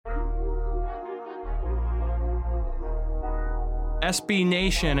SB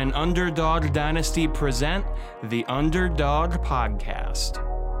Nation and Underdog Dynasty present the Underdog Podcast.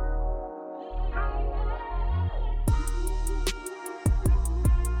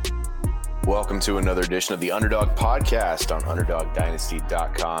 Welcome to another edition of the Underdog Podcast on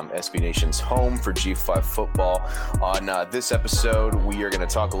UnderdogDynasty.com, SB Nation's home for G5 football. On this episode, we are going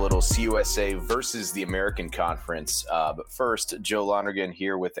to talk a little CUSA versus the American Conference. But first, Joe Lonergan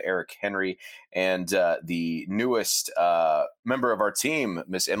here with Eric Henry and the newest member of our team,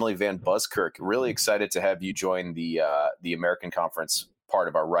 Miss Emily Van Buskirk. Really excited to have you join the American Conference part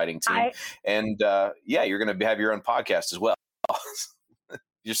of our writing team. You're going to have your own podcast as well.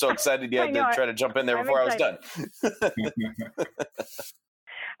 You're so excited you had to try to jump in there before I was done.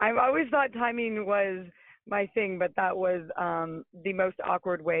 I've always thought timing was my thing, but that was the most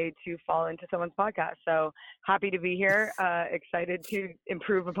awkward way to fall into someone's podcast. So happy to be here. Excited to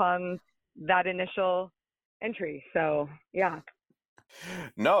improve upon that initial entry. So, yeah.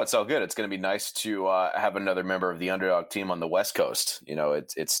 No, it's all good. It's going to be nice to have another member of the Underdog team on the West Coast. You know,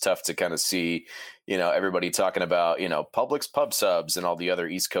 it's tough to kind of see, everybody talking about, Publix pub subs and all the other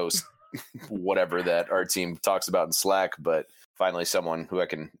East Coast, whatever that our team talks about in Slack. But finally, someone who I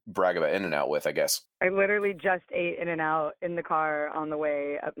can brag about In-N-Out with, I guess. I literally just ate In-N-Out in the car on the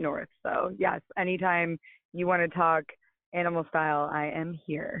way up north. So, yes, anytime you want to talk animal style, I am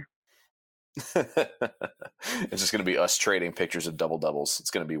here. It's just going to be us trading pictures of double doubles. It's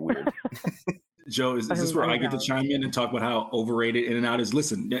going to be weird. Joe, is this where I get to chime in and talk about how overrated In-N-Out is?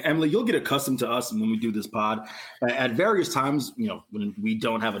 Listen, Emily, you'll get accustomed to us when we do this pod. At various times, when we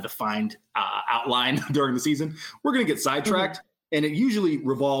don't have a defined outline during the season, we're going to get sidetracked. Mm-hmm. And it usually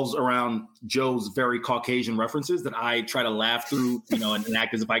revolves around Joe's very Caucasian references that I try to laugh through, and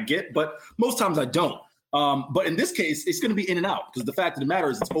act as if I get. But most times I don't. But in this case, it's going to be In-N-Out because the fact of the matter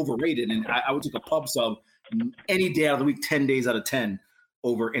is it's overrated. And I would take a pub sub any day out of the week, 10 days out of 10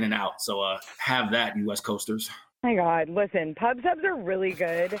 over In-N-Out. So have that, you West Coasters. My God, listen, pub subs are really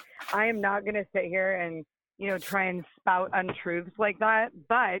good. I am not going to sit here and, try and spout untruths like that.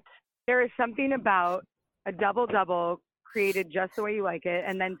 But there is something about a double-double created just the way you like it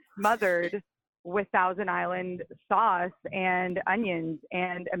and then smothered with Thousand Island sauce and onions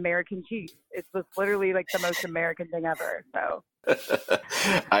and American cheese. It was literally like the most American thing ever. So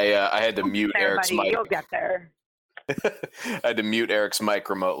I had to mute Eric's mic. You'll get there. I had to mute Eric's mic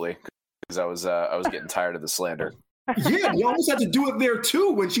remotely because I was getting tired of the slander. Yeah, you almost had to do it there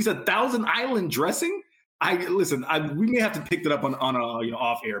too when she said Thousand Island dressing. We may have to pick that up on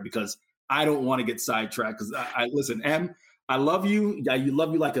off air because I don't want to get sidetracked. Because I listen, Em. I love you. I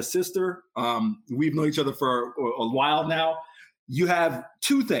love you like a sister. We've known each other for a while now. You have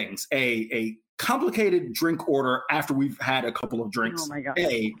two things: a complicated drink order after we've had a couple of drinks. Oh my God.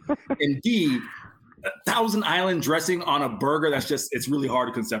 A, and D, Thousand Island dressing on a burger. It's really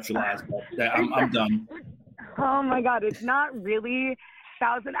hard to conceptualize. But I'm done. Oh my God, it's not really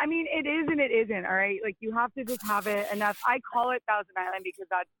Thousand. I mean, it is and it isn't. All right, like you have to just have it enough. I call it Thousand Island because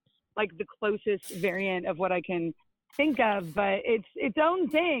that's like the closest variant of what I can think of, but it's its own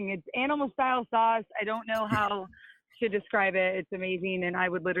thing. It's animal style sauce. I don't know how to describe it. It's amazing, and I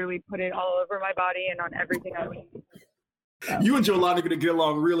would literally put it all over my body and on everything I would eat. You and Jolana are going to get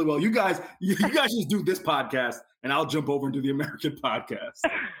along really well. You guys just do this podcast, and I'll jump over and do the American podcast.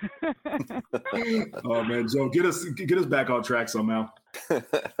 Oh man, Joe, get us back on track somehow.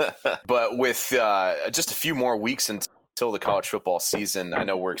 But with just a few more weeks until the college football season, I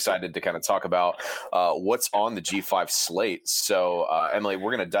know we're excited to kind of talk about what's on the G5 slate. So, Emily,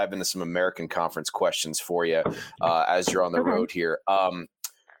 we're going to dive into some American Conference questions for you as you're on the road here.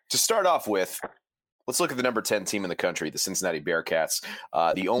 To start off with, let's look at the number 10 team in the country, the Cincinnati Bearcats,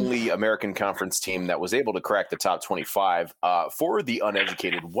 the only American Conference team that was able to crack the top 25. For the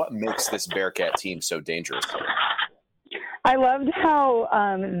uneducated, what makes this Bearcat team so dangerous? I loved how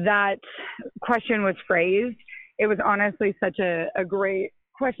that question was phrased. It was honestly such a great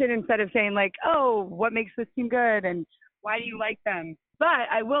question instead of saying like, oh, what makes this team good and why do you like them? But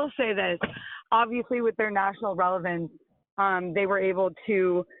I will say this, obviously with their national relevance, they were able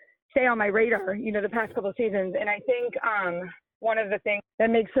to stay on my radar, the past couple of seasons. And I think one of the things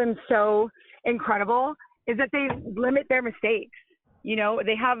that makes them so incredible is that they limit their mistakes.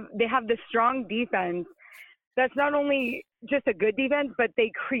 They have this strong defense that's not only just a good defense, but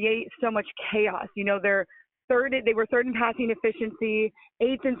they create so much chaos. They were third in passing efficiency,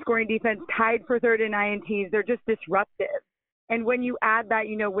 eighth in scoring defense, tied for third in INTs. They're just disruptive. And when you add that,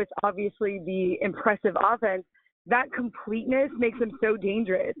 with obviously the impressive offense, that completeness makes them so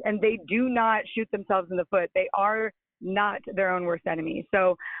dangerous. And they do not shoot themselves in the foot. They are not their own worst enemy.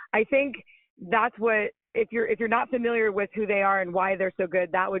 So I think that's what if you're not familiar with who they are and why they're so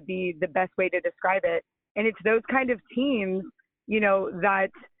good, that would be the best way to describe it. And it's those kind of teams,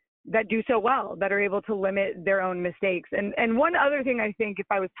 that do so well, that are able to limit their own mistakes. And one other thing I think, if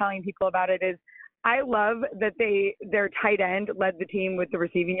I was telling people about it, is I love that their tight end led the team with the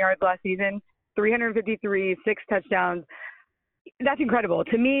receiving yards last season, 353, 6 touchdowns. That's incredible.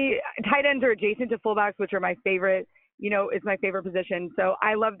 To me, tight ends are adjacent to fullbacks, which are my favorite, it's my favorite position. So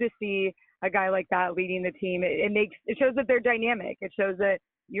I love to see a guy like that leading the team. It shows that they're dynamic. It shows that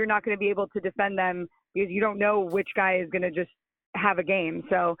you're not going to be able to defend them because you don't know which guy is going to just have a game.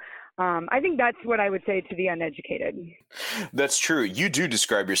 So I think that's what I would say to the uneducated. That's true. You do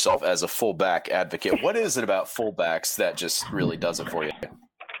describe yourself as a fullback advocate. What is it about fullbacks that just really does it for you?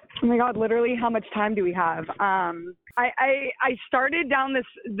 Oh my God, literally, how much time do we have? I started down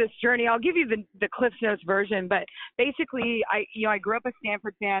this journey. I'll give you the Cliff Notes version, but basically I grew up a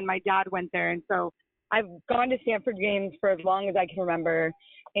Stanford fan. My dad went there. And so I've gone to Stanford games for as long as I can remember.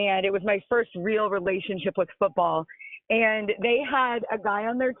 And it was my first real relationship with football. And they had a guy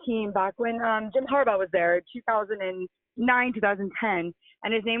on their team back when Jim Harbaugh was there, 2009, 2010,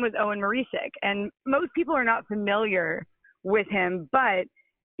 and his name was Owen Marisic. And most people are not familiar with him, but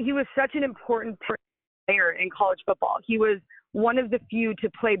he was such an important player in college football. He was one of the few to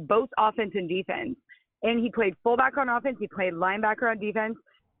play both offense and defense. And he played fullback on offense. He played linebacker on defense.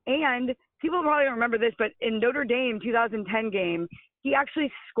 And people probably don't remember this, but in Notre Dame 2010 game, he actually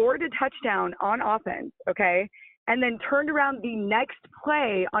scored a touchdown on offense, okay? And then turned around the next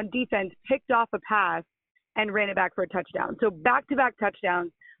play on defense, picked off a pass, and ran it back for a touchdown. So back-to-back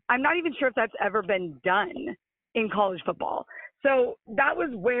touchdowns. I'm not even sure if that's ever been done in college football. So that was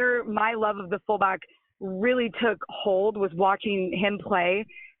where my love of the fullback really took hold, was watching him play.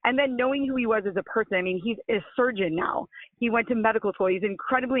 And then knowing who he was as a person. I mean, he's a surgeon now. He went to medical school. He's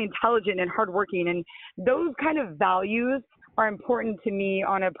incredibly intelligent and hardworking. And those kind of values are important to me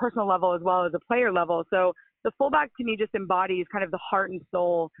on a personal level as well as a player level. So the fullback to me just embodies kind of the heart and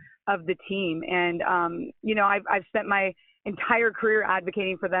soul of the team. And, I've spent my entire career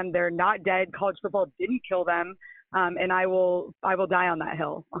advocating for them. They're not dead. College football didn't kill them. And I will die on that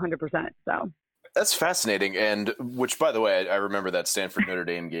hill 100%. So. That's fascinating. And which, by the way, I remember that Stanford Notre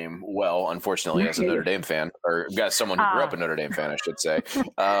Dame game well, unfortunately, as a Notre Dame fan, or got someone who grew up a Notre Dame fan, I should say.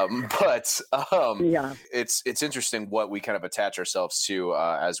 Yeah, it's interesting what we kind of attach ourselves to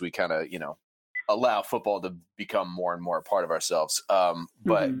as we kind of, allow football to become more and more a part of ourselves.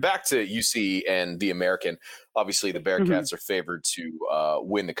 But back to UC and the American, obviously the Bearcats are favored to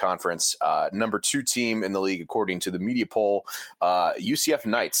win the conference. Number 2 team in the league, according to the media poll, UCF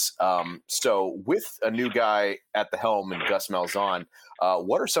Knights. So with a new guy at the helm and Gus Malzahn,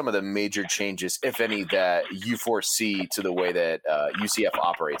 what are some of the major changes, if any, that you foresee to the way that UCF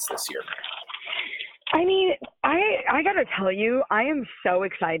operates this year? I mean, I got to tell you, I am so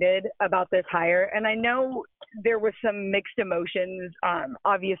excited about this hire. And I know there was some mixed emotions.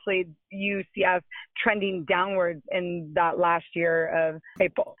 Obviously, UCF trending downwards in that last year of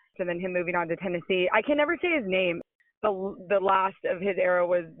April. And then him moving on to Tennessee. I can never say his name. The last of his era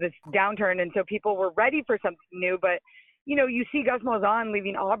was this downturn. And so people were ready for something new. But, you see Gus Malzahn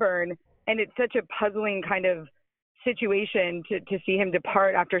leaving Auburn, and it's such a puzzling kind of situation to see him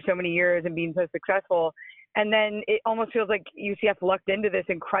depart after so many years and being so successful. And then it almost feels like UCF lucked into this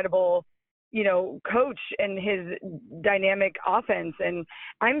incredible, coach and his dynamic offense. And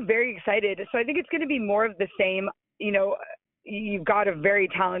I'm very excited. So I think it's going to be more of the same. You've got a very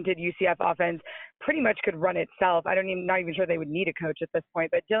talented UCF offense, pretty much could run itself. Not even sure they would need a coach at this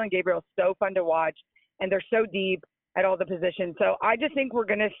point, but Dillon Gabriel's so fun to watch, and they're so deep at all the positions. So I just think we're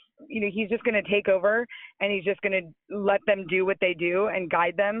going to, he's just going to take over, and he's just going to let them do what they do and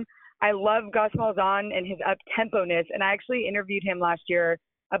guide them. I love Gus Malzahn and his up-tempo-ness, and I actually interviewed him last year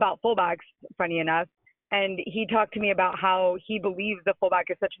about fullbacks, funny enough, and he talked to me about how he believes the fullback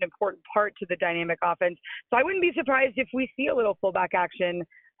is such an important part to the dynamic offense. So I wouldn't be surprised if we see a little fullback action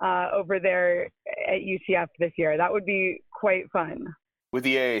over there at UCF this year. That would be quite fun. With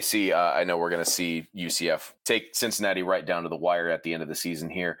the AAC, I know we're going to see UCF take Cincinnati right down to the wire at the end of the season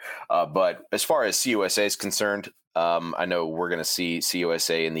here. But as far as CUSA is concerned, I know we're going to see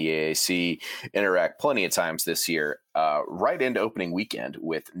CUSA and the AAC interact plenty of times this year, right into opening weekend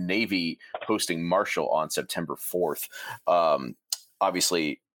with Navy hosting Marshall on September 4th.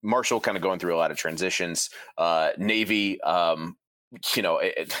 Obviously, Marshall kind of going through a lot of transitions. Navy,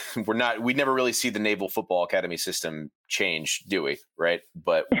 we never really see the Naval Football Academy system change, do we? Right.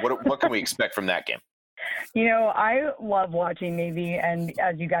 But what can we expect from that game? I love watching Navy, and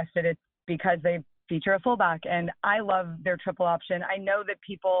as you guessed it, it's because they feature a fullback, and I love their triple option. I know that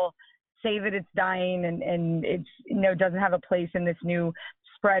people say that it's dying and it's, doesn't have a place in this new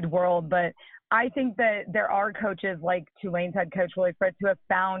spread world. But I think that there are coaches like Tulane's head coach, Willie Fritz, who have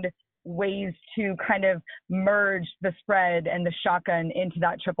found ways to kind of merge the spread and the shotgun into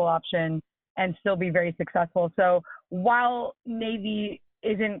that triple option and still be very successful. So while Navy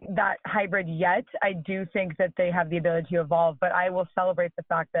isn't that hybrid yet, I do think that they have the ability to evolve, but I will celebrate the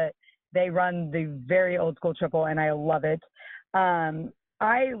fact that they run the very old school triple, and I love it.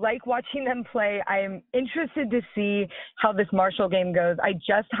 I like watching them play. I am interested to see how this Marshall game goes. I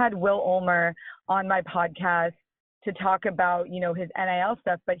just had Will Ulmer on my podcast to talk about, his NIL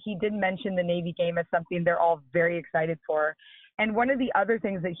stuff, but he did mention the Navy game as something they're all very excited for. And one of the other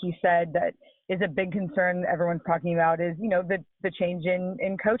things that he said that is a big concern everyone's talking about is, the change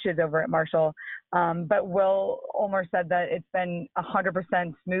in coaches over at Marshall. But Will Ulmer said that it's been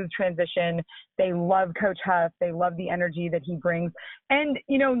 100% smooth transition. They love Coach Huff. They love the energy that he brings. And,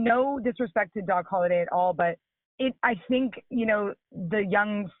 no disrespect to Doc Holliday at all, but I think, the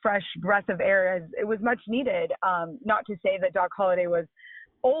young, fresh breath of air, it was much needed. Not to say that Doc Holliday was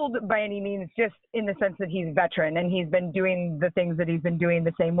old by any means, just in the sense that he's veteran and he's been doing the things that he's been doing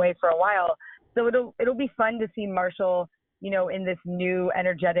the same way for a while. So it'll be fun to see Marshall, in this new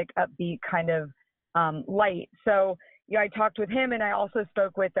energetic, upbeat kind of light. So, I talked with him, and I also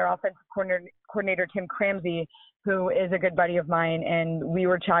spoke with their offensive coordinator, Tim Cramsey, who is a good buddy of mine. And we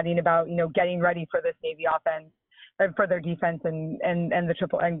were chatting about, getting ready for this Navy offense, for their defense and the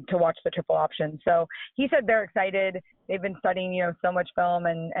triple, and to watch the triple option. So he said they're excited. They've been studying, so much film,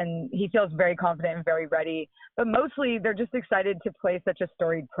 and he feels very confident and very ready. But mostly they're just excited to play such a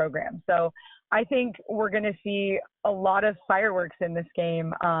storied program. So I think we're going to see a lot of fireworks in this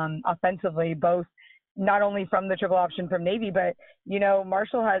game offensively, both not only from the triple option from Navy, but,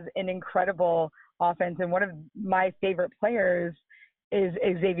 Marshall has an incredible offense. And one of my favorite players is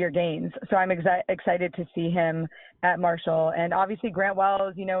Xavier Gaines. So I'm excited to see him at Marshall. And obviously Grant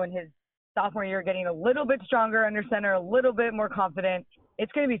Wells, in his sophomore year, getting a little bit stronger under center, a little bit more confident.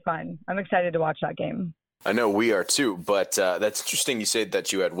 It's going to be fun. I'm excited to watch that game. I know we are too, but that's interesting. You said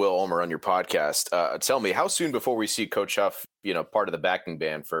that you had Will Ulmer on your podcast. Tell me, how soon before we see Coach Huff, part of the backing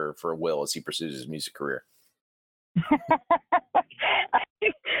band for Will as he pursues his music career?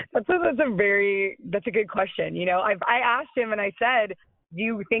 That's a good question. I asked him and I said, do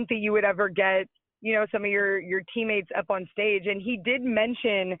you think that you would ever get, some of your teammates up on stage? And he did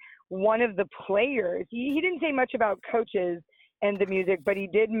mention one of the players. He didn't say much about coaches and the music, but he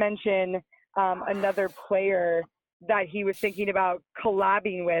did mention another player that he was thinking about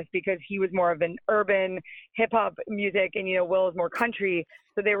collabing with, because he was more of an urban hip hop music and, Will is more country.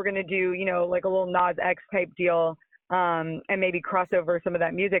 So they were going to do, like a little Nas X type deal. And maybe cross over some of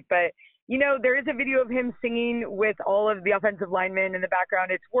that music. But, there is a video of him singing with all of the offensive linemen in the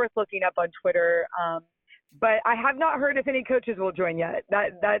background. It's worth looking up on Twitter. But I have not heard if any coaches will join yet.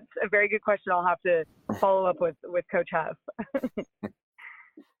 That's a very good question. I'll have to follow up with Coach Huff.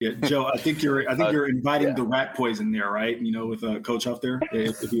 Yeah, Joe, I think you're inviting the rat poison there, right? With Coach Huff there,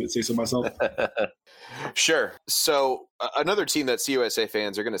 if you would say so myself. Sure. So another team that CUSA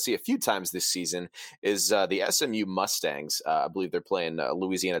fans are going to see a few times this season is the SMU Mustangs. I believe they're playing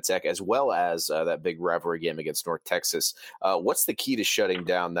Louisiana Tech, as well as that big rivalry game against North Texas. What's the key to shutting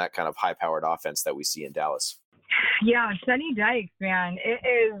down that kind of high-powered offense that we see in Dallas? Yeah, Sonny Dykes, man,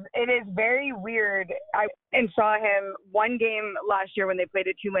 it is very weird. I saw him one game last year when they played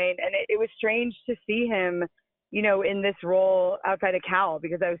at Tulane, and it was strange to see him, in this role outside of Cal,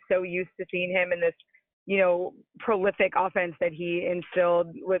 because I was so used to seeing him in this, prolific offense that he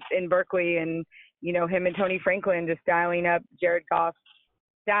instilled in Berkeley, and him and Tony Franklin just dialing up Jared Goff's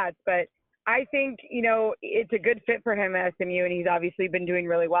stats. But I think it's a good fit for him at SMU, and he's obviously been doing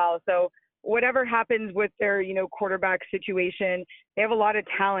really well. So whatever happens with their, quarterback situation, they have a lot of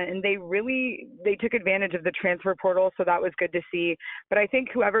talent, and they took advantage of the transfer portal. So that was good to see. But I think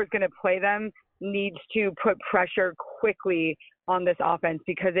whoever's going to play them needs to put pressure quickly on this offense,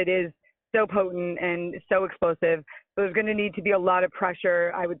 because it is so potent and so explosive. So there's going to need to be a lot of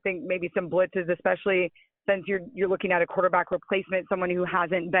pressure. I would think maybe some blitzes, especially since you're looking at a quarterback replacement, someone who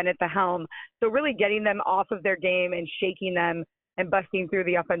hasn't been at the helm. So really getting them off of their game and shaking them and busting through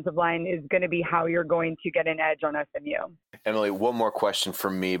the offensive line is going to be how you're going to get an edge on SMU. Emily, one more question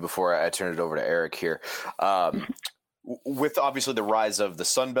from me before I turn it over to Eric here. With obviously the rise of the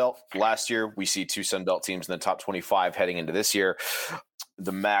Sun Belt last year, we see two Sun Belt teams in the top 25 heading into this year.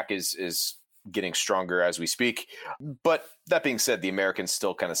 The MAC is getting stronger as we speak. But that being said, the American's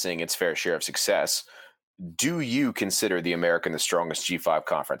still kind of seeing its fair share of success. Do you consider the American the strongest G5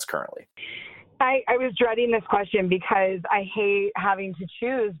 conference currently? I was dreading this question because I hate having to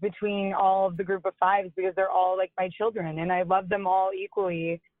choose between all of the group of fives because they're all like my children and I love them all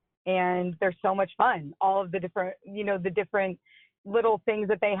equally and they're so much fun. All of the different, the different little things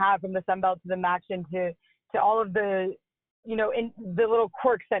that they have from the Sun Belt to the MACtion to all of the, in the little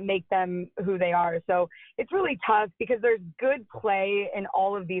quirks that make them who they are. So it's really tough because there's good play in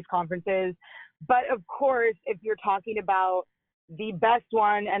all of these conferences. But of course, if you're talking about the best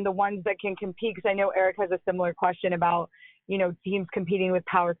one and the ones that can compete, because I know Eric has a similar question about, teams competing with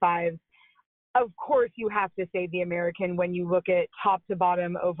Power Fives. Of course, you have to say the American when you look at top to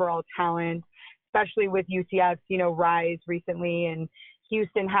bottom overall talent, especially with UCF's, rise recently and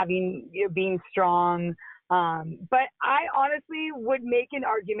Houston being strong. But I honestly would make an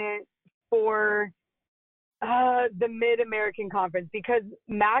argument for the Mid-American Conference because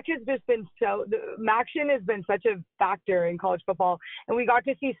MACtion has been such a factor in college football, and we got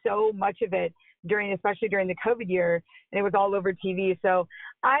to see so much of it especially during the COVID year, and it was all over TV. So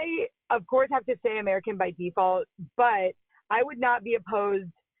I, of course, have to say American by default, but I would not be opposed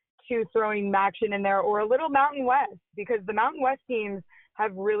to throwing MACtion in there or a little Mountain West because the Mountain West teams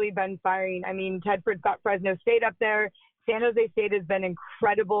have really been firing. I mean, Tedford's got Fresno State up there. San Jose State has been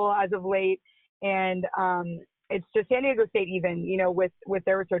incredible as of late. And it's just San Diego State even, with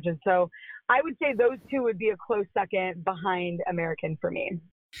their resurgence. So I would say those two would be a close second behind American for me.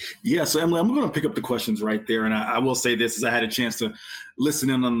 Yeah, so Emily, I'm going to pick up the questions right there. And I will say this, as I had a chance to listen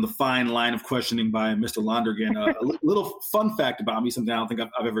in on the fine line of questioning by Mr. Londergan. A little fun fact about me, something I don't think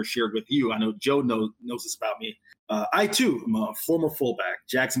I've ever shared with you. I know Joe knows this about me. I, too, am a former fullback,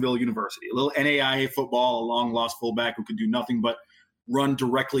 Jacksonville University, a little NAIA football, a long-lost fullback who could do nothing but run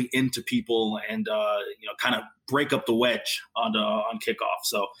directly into people and kind of break up the wedge on kickoff.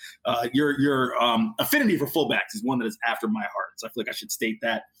 So your affinity for fullbacks is one that is after my heart. So I feel like I should state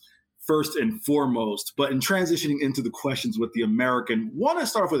that first and foremost. But in transitioning into the questions with the American, want to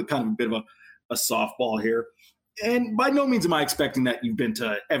start off with kind of a bit of a softball here. And by no means am I expecting that you've been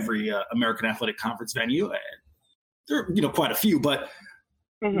to every American Athletic Conference venue. There are quite a few, but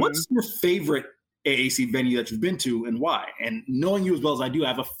what's your favorite AAC venue that you've been to and why? And knowing you as well as I do, I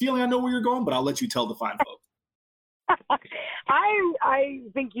have a feeling I know where you're going, but I'll let you tell the fine folks. I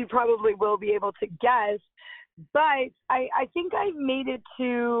think you probably will be able to guess, but I think I've made it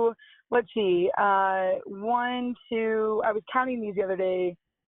to, let's see, I was counting these the other day.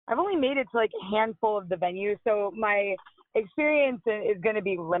 I've only made it to like a handful of the venues. So my experience is going to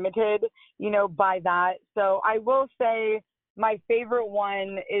be limited, by that. So I will say, my favorite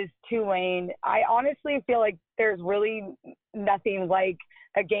one is Tulane. I honestly feel like there's really nothing like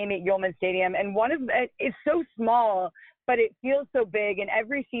a game at Yulman Stadium. And it's so small, but it feels so big and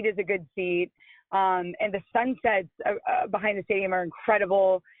every seat is a good seat. And the sunsets behind the stadium are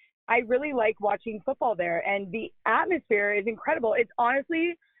incredible. I really like watching football there and the atmosphere is incredible. It's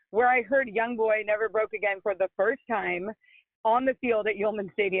honestly where I heard Young Boy Never Broke Again for the first time on the field at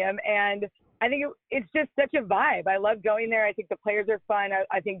Yulman Stadium. And I think it's just such a vibe. I love going there. I think the players are fun.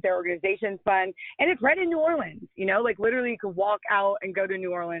 I think their organization's fun. And it's right in New Orleans, like literally you could walk out and go to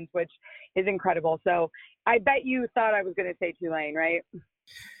New Orleans, which is incredible. So I bet you thought I was going to say Tulane, right?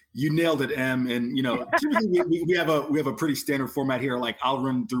 You nailed it, Em. And, typically we have a pretty standard format here. Like I'll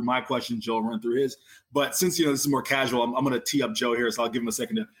run through my questions, Joe will run through his. But since, this is more casual, I'm going to tee up Joe here. So I'll give him a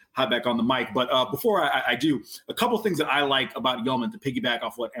second to hop back on the mic. But before I do, a couple of things that I like about Yulman to piggyback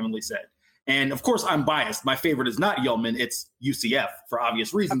off what Emily said. And of course, I'm biased. My favorite is not Yulman. It's UCF for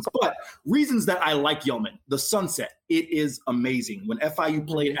obvious reasons, but reasons that I like Yulman. The sunset, it is amazing. When FIU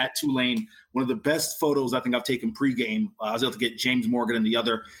played at Tulane, one of the best photos I think I've taken pregame, I was able to get James Morgan and the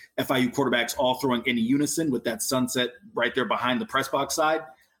other FIU quarterbacks all throwing in unison with that sunset right there behind the press box side.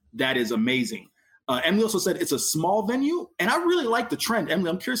 That is amazing. Emily also said it's a small venue, and I really like the trend.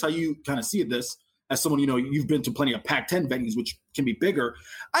 Emily, I'm curious how you kind of see this. As someone, you've been to plenty of Pac-10 venues, which can be bigger.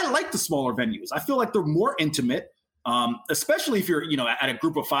 I like the smaller venues. I feel like they're more intimate, especially if you're, at a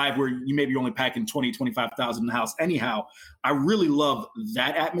group of five where you maybe only packing 20, 25,000 in the house. Anyhow, I really love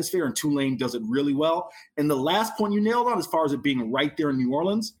that atmosphere, and Tulane does it really well. And the last point you nailed on, as far as it being right there in New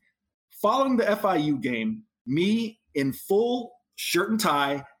Orleans, following the FIU game, me in full shirt and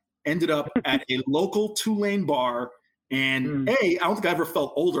tie ended up at a local Tulane bar. And I don't think I ever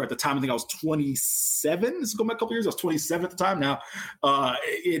felt older at the time. I think I was 27. This is going back a couple years. I was 27 at the time now,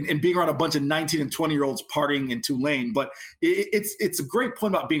 and being around a bunch of 19 and 20-year-olds partying in Tulane. But it's a great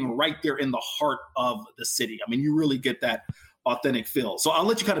point about being right there in the heart of the city. I mean, you really get that authentic feel. So I'll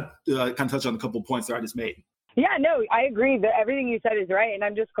let you kind of touch on a couple of points that I just made. Yeah, no, I agree that everything you said is right. And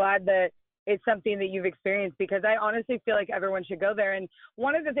I'm just glad that is something that you've experienced, because I honestly feel like everyone should go there. And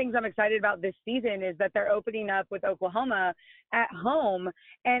one of the things I'm excited about this season is that they're opening up with Oklahoma at home,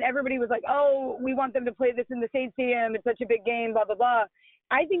 and everybody was like, oh, we want them to play this in the State Stadium. It's such a big game, blah, blah, blah.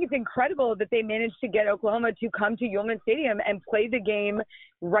 I think it's incredible that they managed to get Oklahoma to come to Yulman Stadium and play the game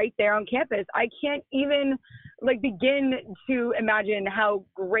right there on campus. I can't even begin to imagine how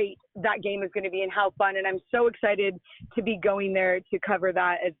great that game is going to be and how fun. And I'm so excited to be going there to cover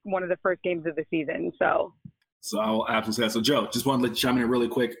that as one of the first games of the season. So I'll absolutely say that. So Joe, just want to let you chime in really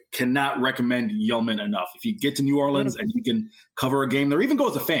quick. Cannot recommend Yulman enough. If you get to New Orleans and you can cover a game there, even go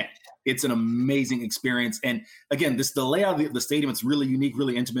as a fan, it's an amazing experience. And again, the layout of the stadium, it's really unique,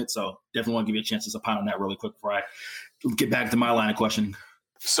 really intimate. So definitely want to give you a chance to pound on that really quick before I get back to my line of questioning.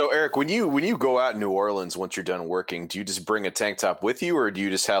 So Eric, when you go out in New Orleans, once you're done working, do you just bring a tank top with you, or do you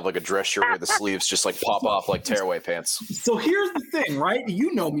just have like a dress shirt where the sleeves just like pop off like tearaway pants? So here's the thing, right?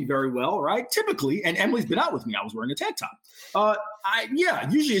 You know me very well, right? Typically, and Emily's been out with me, I was wearing a tank top.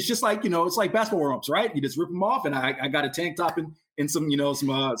 Usually it's just like, it's like basketball warm-ups, right? You just rip them off, and I got a tank top in some,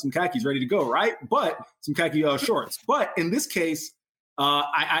 some khakis ready to go, right? But some khaki shorts. But in this case,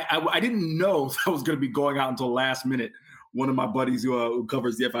 I didn't know I was going to be going out until last minute. One of my buddies who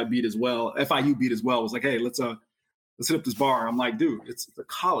covers the FIU beat as well was like, hey, let's hit up this bar. I'm like, dude, it's a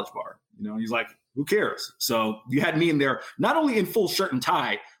college bar. He's like, who cares? So you had me in there, not only in full shirt and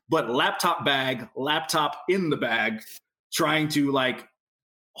tie, but laptop in the bag, trying to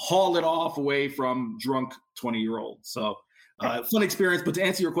haul it off away from drunk 20-year-olds. So fun experience. But to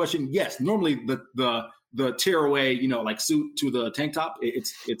answer your question, yes, normally the tearaway, suit to the tank top,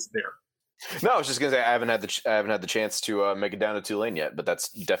 it's there. No, I was just gonna say I haven't had the chance to make it down to Tulane yet, but that's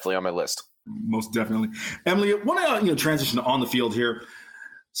definitely on my list. Most definitely. Emily, want to transition on the field here.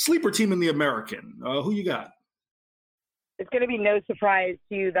 Sleeper team in the American. Who you got? It's going to be no surprise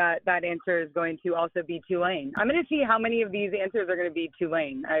to you that answer is going to also be Tulane. I'm going to see how many of these answers are going to be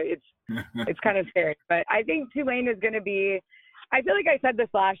Tulane. It's kind of scary, but I think Tulane is going to be. I feel like I said this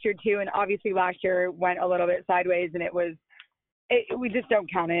last year too, and obviously last year went a little bit sideways, and we just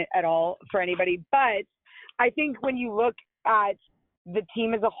don't count it at all for anybody. But I think when you look at the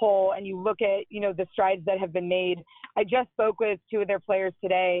team as a whole and you look at, the strides that have been made, I just spoke with two of their players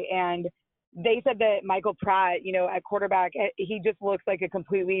today, and they said that Michael Pratt, at quarterback, he just looks like a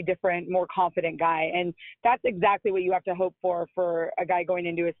completely different, more confident guy. And that's exactly what you have to hope for a guy going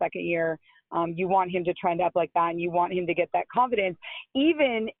into his second year. You want him to trend up like that, and you want him to get that confidence,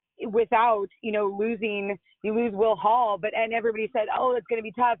 even without, you lose Will Hall, and everybody said, oh, it's going to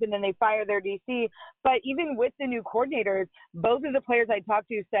be tough. And then they fire their DC. But even with the new coordinators, both of the players I talked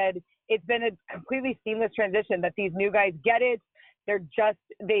to said it's been a completely seamless transition, that these new guys get it.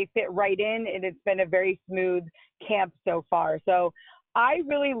 They fit right in, and it's been a very smooth camp so far. So I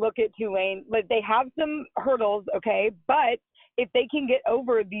really look at Tulane, they have some hurdles, okay, but if they can get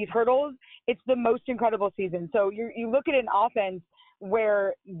over these hurdles, it's the most incredible season. So you look at an offense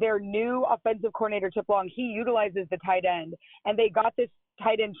where their new offensive coordinator, Chip Long, he utilizes the tight end, and they got this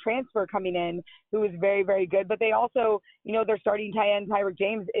tight end transfer coming in who is very, very good. But they also, their starting tight end, Tyrick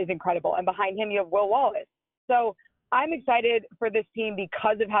James, is incredible. And behind him, you have Will Wallace. So I'm excited for this team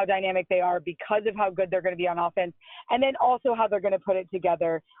because of how dynamic they are, because of how good they're going to be on offense, and then also how they're going to put it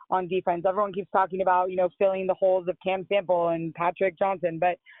together on defense. Everyone keeps talking about, filling the holes of Cam Sample and Patrick Johnson,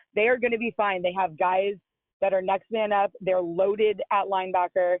 but they are going to be fine. They have guys that are next man up. They're loaded at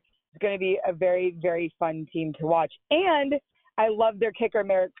linebacker. It's going to be a very, very fun team to watch. And I love their kicker,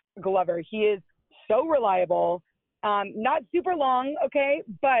 Merrick Glover. He is so reliable, not super long, okay,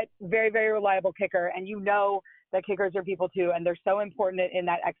 but very, very reliable kicker. And that kickers are people too, and they're so important in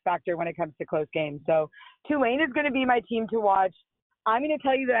that X factor when it comes to close games. So Tulane is going to be my team to watch. I'm going to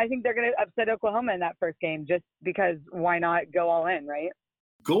tell you that I think they're going to upset Oklahoma in that first game, just because why not go all in, right?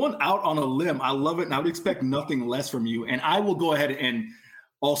 Going out on a limb, I love it, and I would expect nothing less from you. And I will go ahead and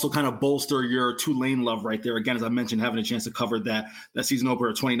also kind of bolster your Tulane love right there. Again, as I mentioned, having a chance to cover that season opener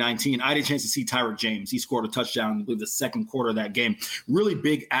of 2019, I had a chance to see Tyrick James. He scored a touchdown in the second quarter of that game. Really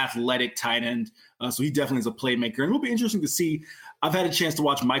big, athletic tight end. So he definitely is a playmaker. And it'll be interesting to see. I've had a chance to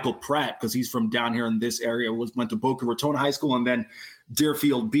watch Michael Pratt because he's from down here in this area, went to Boca Raton High School and then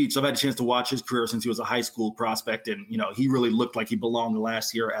Deerfield Beach. So I've had a chance to watch his career since he was a high school prospect. And, he really looked like he belonged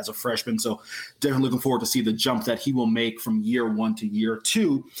last year as a freshman. So definitely looking forward to see the jump that he will make from year one to year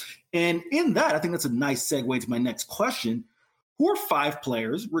two. And in that, I think that's a nice segue to my next question. Who are 5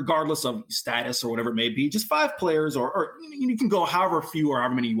 players, regardless of status or whatever it may be, just 5 players, or you can go however few or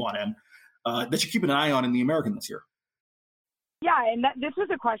however many you want, that you keep an eye on in the American this year? Yeah, and this was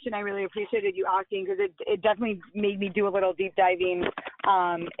a question I really appreciated you asking, because it definitely made me do a little deep diving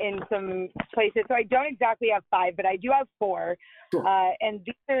in some places. So I don't exactly have 5, but I do have 4. Sure. And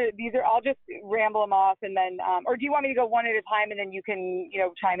these are, I'll just ramble them off, and then, or do you want me to go one at a time and then you can,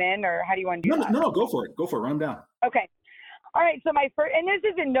 chime in, or how do you want to do that? No, go for it. Run them down. Okay. All right. So my first, and this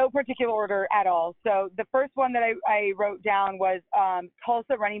is in no particular order at all. So the first one that I wrote down was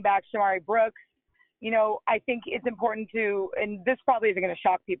Tulsa running back Shamari Brooks. I think it's important to, and this probably isn't going to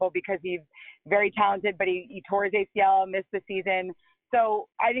shock people because he's very talented, but he tore his ACL, missed the season. So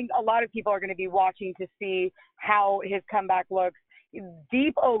I think a lot of people are going to be watching to see how his comeback looks.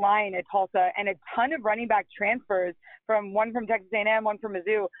 Deep O-line at Tulsa and a ton of running back transfers, one from Texas A&M, one from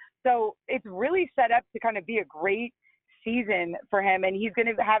Mizzou. So it's really set up to kind of be a great season for him. And he's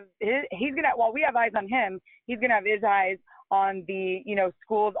going to have while we have eyes on him, he's going to have his eyes on the,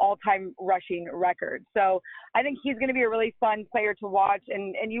 school's all-time rushing record. So I think he's going to be a really fun player to watch.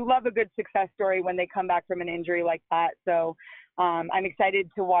 And you love a good success story when they come back from an injury like that. So I'm excited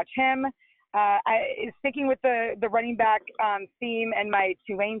to watch him. Sticking with the running back theme and my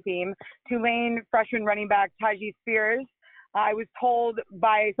Tulane theme, Tulane freshman running back Tyjae Spears. I was told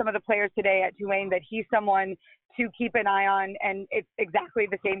by some of the players today at Tulane that he's someone to keep an eye on, and it's exactly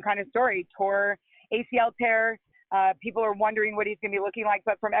the same kind of story. Tore ACL tear. People are wondering what he's going to be looking like,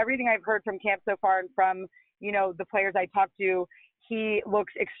 but from everything I've heard from camp so far and from, the players I talked to, he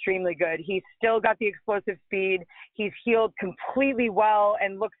looks extremely good. He's still got the explosive speed. He's healed completely well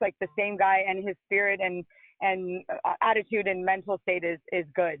and looks like the same guy, and his spirit and attitude and mental state is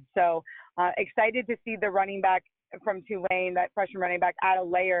good. So excited to see the running back from Tulane, that freshman running back, add a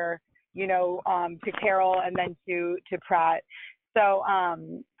layer, to Carroll and then to Pratt. So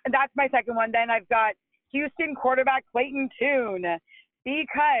that's my second one. Then I've got Houston quarterback Clayton Tune,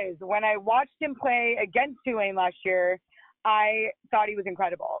 because when I watched him play against Tulane last year, I thought he was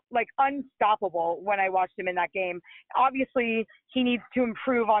incredible, like unstoppable when I watched him in that game. Obviously, he needs to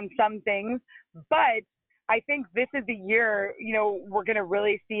improve on some things, but I think this is the year, we're going to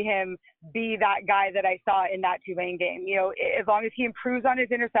really see him be that guy that I saw in that Tulane game. As long as he improves on his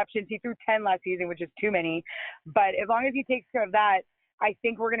interceptions, he threw 10 last season, which is too many. But as long as he takes care of that, I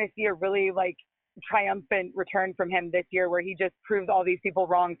think we're going to see a really triumphant return from him this year, where he just proves all these people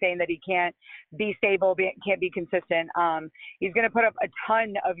wrong, saying that he can't be stable, can't be consistent. He's going to put up a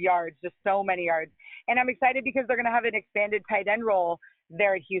ton of yards, just so many yards. And I'm excited because they're going to have an expanded tight end role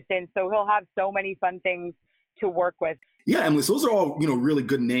there at Houston. So he'll have so many fun things to work with. Yeah, Emily, so those are all, really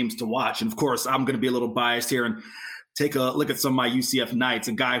good names to watch. And of course, I'm going to be a little biased here and take a look at some of my UCF Knights.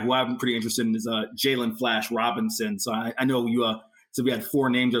 A guy who I'm pretty interested in is Jalen Flash Robinson. So I know you so we had 4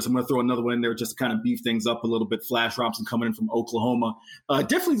 names there, so I'm going to throw another one in there just to kind of beef things up a little bit. Flash Robinson coming in from Oklahoma.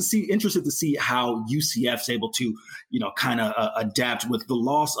 Definitely interested to see how UCF's able to, kind of adapt with the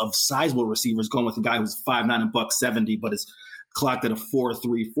loss of sizable receivers, going with a guy who's 5'9" and $170, but is clocked at a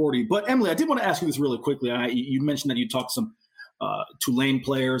 4.3 40. But Emily, I did want to ask you this really quickly. You mentioned that you talked to some Tulane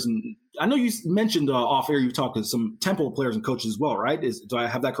players, and I know you mentioned off air you talked to some Temple players and coaches as well, right? Do I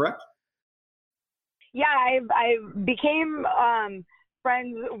have that correct? Yeah, I became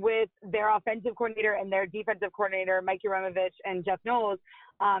friends with their offensive coordinator and their defensive coordinator, Mike Yaramovich and Jeff Knowles,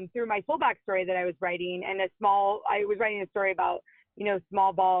 through my fullback story that I was writing, and I was writing a story about,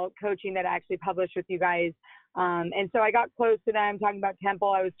 small ball coaching that I actually published with you guys. And so I got close to them talking about Temple.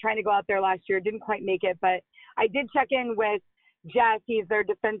 I was trying to go out there last year, didn't quite make it, but I did check in with Jeff. He's their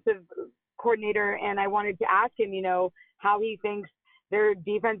defensive coordinator, and I wanted to ask him, how he thinks their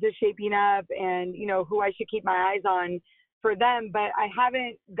defense is shaping up and, who I should keep my eyes on for them. But I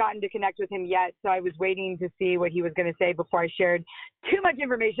haven't gotten to connect with him yet. So I was waiting to see what he was going to say before I shared too much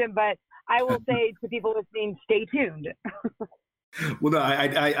information. But I will say to people listening, stay tuned. Well, no,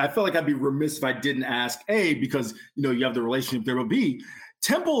 I felt like I'd be remiss if I didn't ask, A, because, you have the relationship there, but B,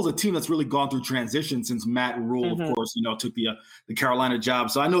 Temple is a team that's really gone through transition since Matt Rule, of course, took the Carolina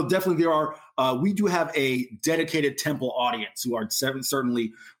job. So I know definitely we do have a dedicated Temple audience who are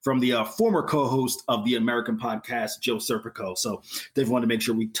certainly from the former co-host of the American podcast, Joe Serpico. So they wanted to make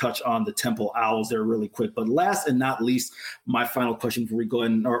sure we touch on the Temple Owls there really quick. But last and not least, my final question before we go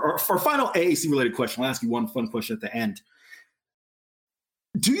in, or for final AAC related question, I'll ask you one fun question at the end.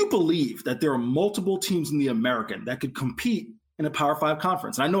 Do you believe that there are multiple teams in the American that could compete in a Power 5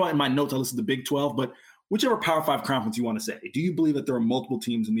 conference? And I know in my notes I listed the Big 12, but whichever Power 5 conference you want to say, do you believe that there are multiple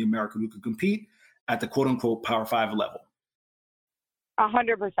teams in the American who could compete at the quote-unquote Power 5 level?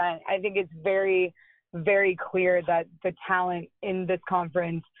 100%. I think it's very, very clear that the talent in this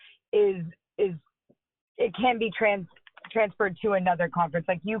conference it can be transferred to another conference.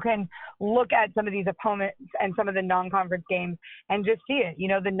 Like, you can look at some of these opponents and some of the non-conference games and just see it.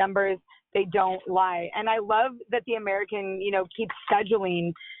 The numbers, they don't lie. And I love that the American, keeps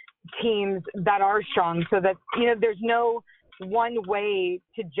scheduling teams that are strong so that, there's no one way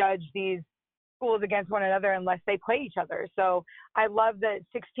to judge these schools against one another unless they play each other. So I love that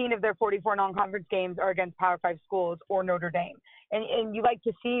 16 of their 44 non-conference games are against Power 5 schools or Notre Dame. And you like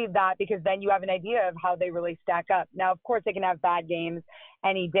to see that because then you have an idea of how they really stack up. Now, of course, they can have bad games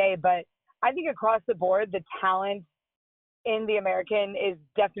any day, but I think across the board, the talent in the American is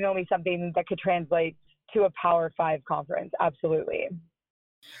definitely something that could translate to a Power 5 conference. Absolutely.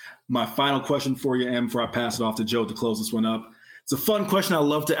 My final question for you, Em, before I pass it off to Joe to close this one up. It's a fun question I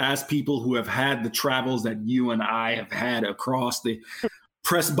love to ask people who have had the travels that you and I have had across the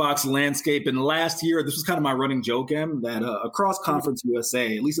press box landscape. And last year, this was kind of my running joke, Em, that across Conference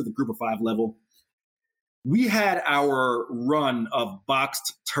USA, at least at the Group of 5 level, we had our run of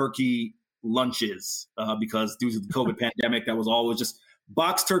boxed turkey lunches because due to the COVID pandemic, that was always just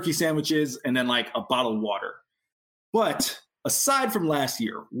boxed turkey sandwiches and then like a bottle of water. But aside from last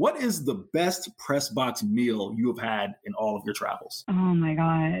year, what is the best press box meal you have had in all of your travels? Oh my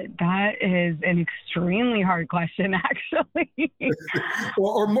God, that is an extremely hard question, actually.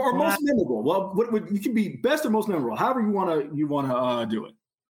 or most memorable. Well, you can be best or most memorable, however you wanna do it.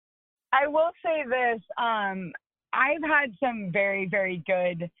 I will say this: I've had some very, very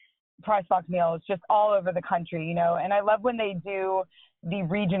good press box meals just all over the country, and I love when they do the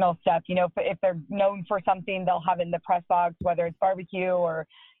regional stuff. If they're known for something, they'll have it in the press box, whether it's barbecue or,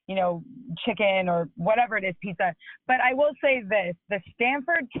 chicken or whatever it is, pizza. But I will say this, the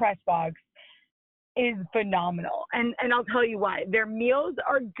Stanford press box is phenomenal. And I'll tell you why. Their meals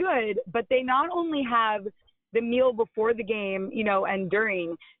are good, but they not only have the meal before the game, and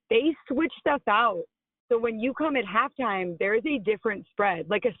during, they switch stuff out. So when you come at halftime, there is a different spread,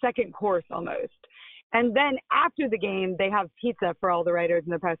 like a second course almost. And then after the game, they have pizza for all the writers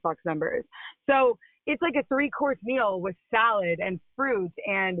and the press box members. So it's like a 3-course meal with salad and fruit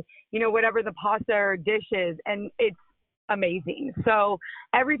and, whatever the pasta or dish is. And it's amazing. So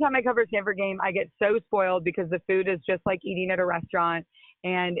every time I cover a Stanford game, I get so spoiled because the food is just like eating at a restaurant.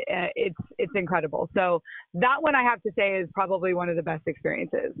 And it's incredible. So that one I have to say is probably one of the best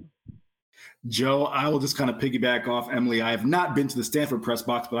experiences. Joe, I will just kind of piggyback off Emily. I have not been to the Stanford press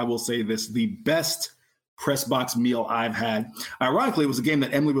box, but I will say this, the best press box meal I've had. Ironically, it was a game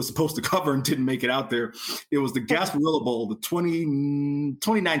that Emily was supposed to cover and didn't make it out there. It was the Gasparilla Bowl, the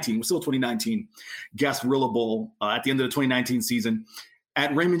 2019, it was still 2019 Gasparilla Bowl at the end of the 2019 season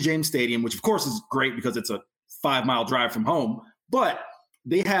at Raymond James Stadium, which of course is great because it's a 5-mile drive from home. But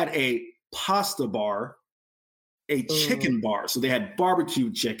they had a pasta bar, a chicken bar. So they had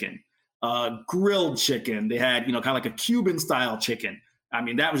barbecue chicken, grilled chicken. They had, kind of like a Cuban style chicken. I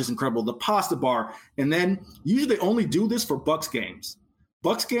mean, that was just incredible. The pasta bar. And then usually they only do this for Bucks games.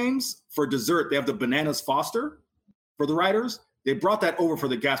 Bucks games, for dessert, they have the Bananas Foster for the writers. They brought that over for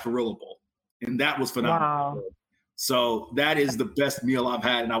the Gasparilla Bowl. And that was phenomenal. Wow. So that is the best meal I've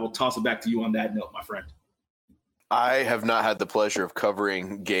had. And I will toss it back to you on that note, my friend. I have not had the pleasure of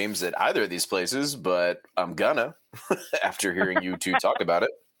covering games at either of these places, but I'm gonna after hearing you two talk about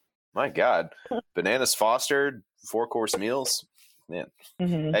it. My God, Bananas Foster, 4-course meals. Man,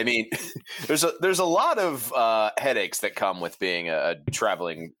 I mean, there's a lot of headaches that come with being a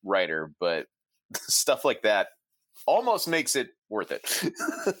traveling writer, but stuff like that almost makes it worth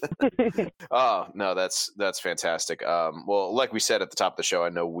it. Oh, no, that's fantastic. Well, like we said at the top of the show, I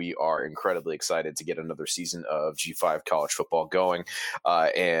know we are incredibly excited to get another season of G5 college football going.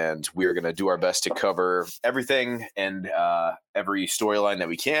 And we're going to do our best to cover everything and every storyline that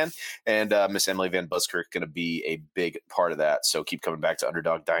we can. And Miss Emily Van Buskirk is going to be a big part of that. So keep coming back to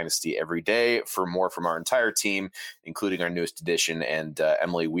Underdog Dynasty every day for more from our entire team, including our newest edition. And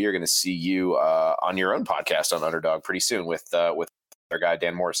Emily, we are going to see you on your own podcast on Underdog pretty soon with our guy,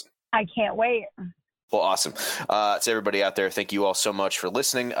 Dan Morrison. I can't wait. Well, awesome. To everybody out there, thank you all so much for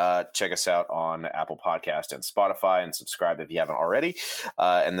listening. Check us out on Apple Podcast and Spotify and subscribe if you haven't already.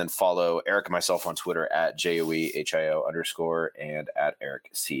 And then follow Eric and myself on Twitter at JOEHIO_ and at Eric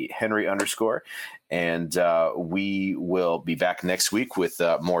C. Henry _ And we will be back next week with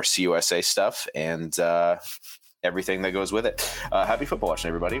more CUSA stuff and everything that goes with it. Happy football watching,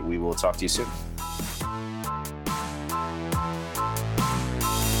 everybody. We will talk to you soon.